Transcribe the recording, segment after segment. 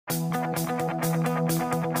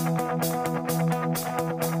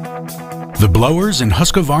The blowers in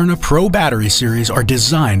HUSQVARNA Pro Battery Series are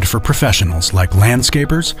designed for professionals like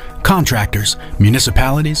landscapers, contractors,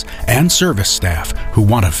 municipalities, and service staff who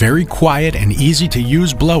want a very quiet and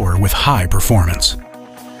easy-to-use blower with high performance.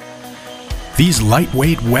 These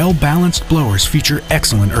lightweight, well-balanced blowers feature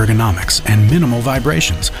excellent ergonomics and minimal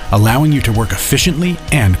vibrations, allowing you to work efficiently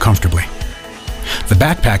and comfortably. The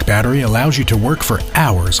backpack battery allows you to work for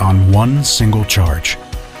hours on one single charge.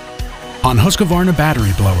 On HUSQVARNA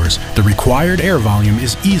battery blowers, the required air volume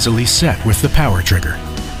is easily set with the power trigger.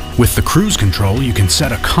 With the cruise control, you can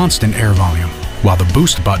set a constant air volume, while the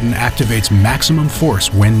boost button activates maximum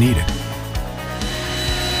force when needed.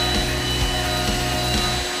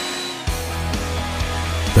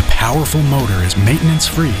 The powerful motor is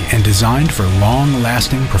maintenance-free and designed for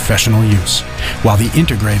long-lasting professional use, while the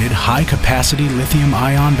integrated high-capacity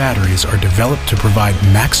lithium-ion batteries are developed to provide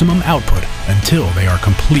maximum output until they are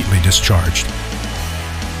completely discharged.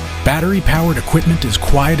 Battery-powered equipment is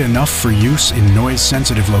quiet enough for use in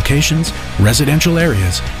noise-sensitive locations, residential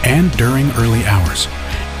areas, and during early hours.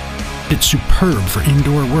 It's superb for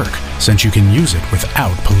indoor work since you can use it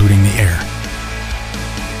without polluting the air.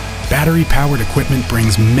 Battery-powered equipment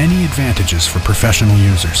brings many advantages for professional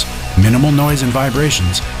users: minimal noise and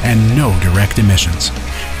vibrations, and no direct emissions.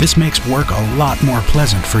 This makes work a lot more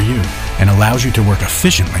pleasant for you and allows you to work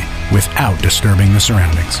efficiently without disturbing the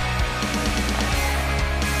surroundings.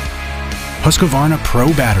 HUSQVARNA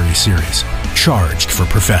Pro Battery Series, charged for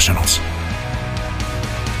professionals.